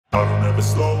I don't ever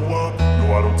slow up,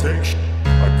 no I don't take shit.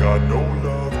 I got no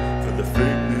love for the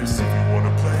fakeness. If you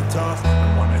wanna play tough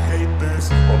and wanna hate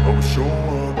this, I'll always show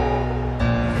up.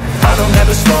 I don't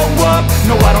ever slow up,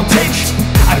 no I don't take shit.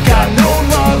 I got no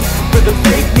love for the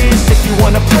fakeness. If you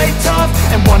wanna play tough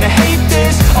and wanna hate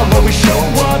this, I'll always show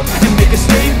up and make a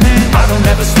statement. I don't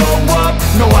ever slow up,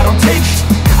 no I don't take shit.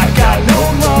 I got no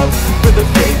love for the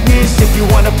fakeness. If you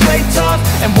wanna play tough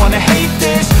and wanna hate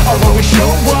this, I'll always show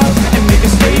up and make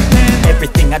a statement.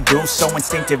 Everything I do so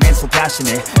instinctive and so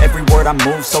passionate. Every word I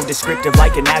move so descriptive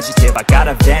like an adjective. I got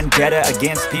a vendetta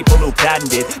against people who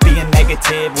patented being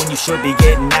negative when you should be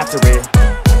getting after it.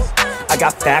 I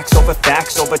got facts over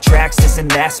tracks, this and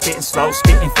that. Spitting slow,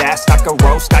 spitting fast, I could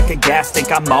roast, I could gas.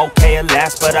 Think I'm okay at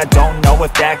last, but I don't know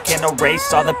if that can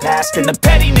erase all the past. And the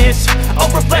pettiness, a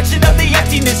reflection of the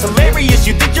emptiness. Hilarious,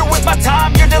 you think you're worth my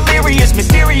time, you're delirious.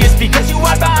 Mysterious, because you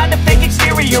hide behind a fake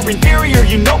exterior. Inferior,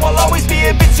 you know I'll always be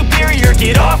a bit superior.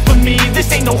 Get off of me, this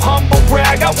ain't no humble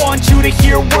brag. I want you to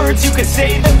hear words, you can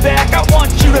say them back. I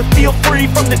want you to feel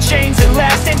free from the chains at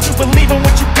last, and to believe in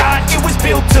what you got, it was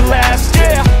built to last,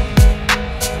 yeah.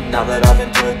 Now that I've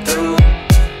been put through,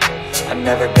 I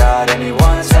never got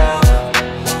anyone's help.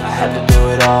 I had to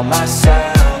do it all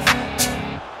myself.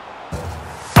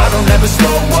 I don't ever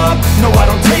slow up, no I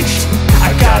don't take shit.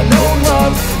 I got no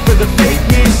love for the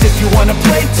fakeness. If you wanna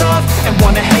play tough and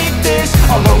wanna hate this,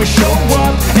 I'll always show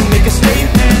up and make a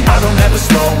statement. I don't ever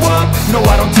slow up, no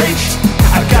I don't take shit.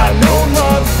 I got no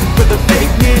love for the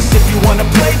fakeness. If you wanna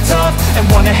play tough and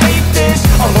wanna hate this,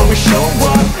 I'll always show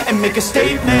up and make a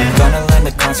statement. Gonna learn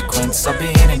the consequence of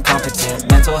being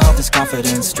incompetent. Mental health is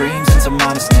confidence, dreams into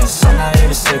modestness. I'm not here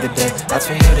to save the day, that's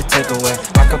for you to take away.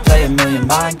 I could play a million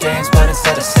mind games, but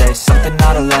instead I say something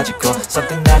not illogical,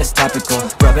 something that is topical.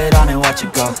 Rub it on and watch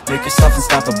it go, make yourself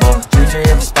unstoppable. Dreams are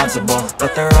irresponsible,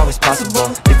 but they're always possible.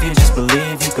 If you just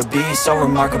believe, you could be so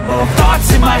remarkable.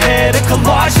 Thoughts in my head, a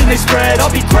collage and they spread.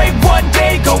 I'll be great one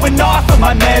day, going off of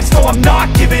my meds. No, I'm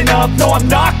not giving up, no, I'm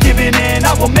not giving in.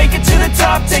 I will make it to the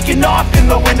top, taking off in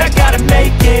the wind. I gotta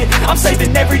make it, I'm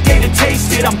saving every day to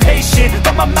taste it. I'm patient,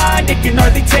 but my mind, it can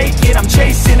hardly take it. I'm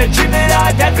chasing a dream that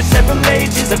I've had for several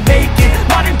ages. A vacant,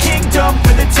 modern kingdom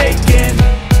for the taking.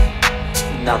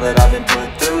 Now that I've been put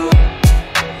through,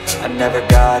 I never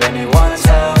got anyone's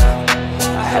help.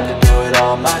 I had to do it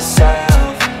all myself.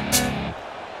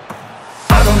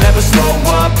 I don't ever slow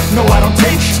up, no I don't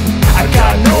take shit. I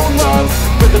got no love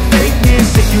for the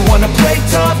fakeness. If you wanna play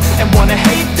tough and wanna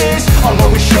hate this, I'll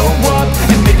always show up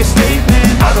and make a statement.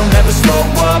 I don't ever slow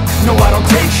up, no I don't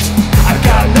take shit. I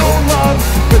got no love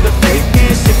for the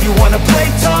fakeness. If you wanna play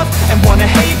tough and wanna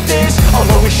hate this, I'll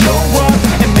always show up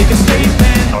and make a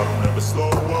statement. I don't ever slow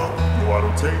up, no I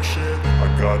don't take shit. I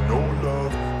got no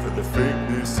love for the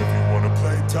fakeness. If you wanna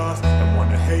play tough and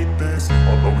wanna hate this,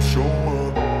 I'll always show up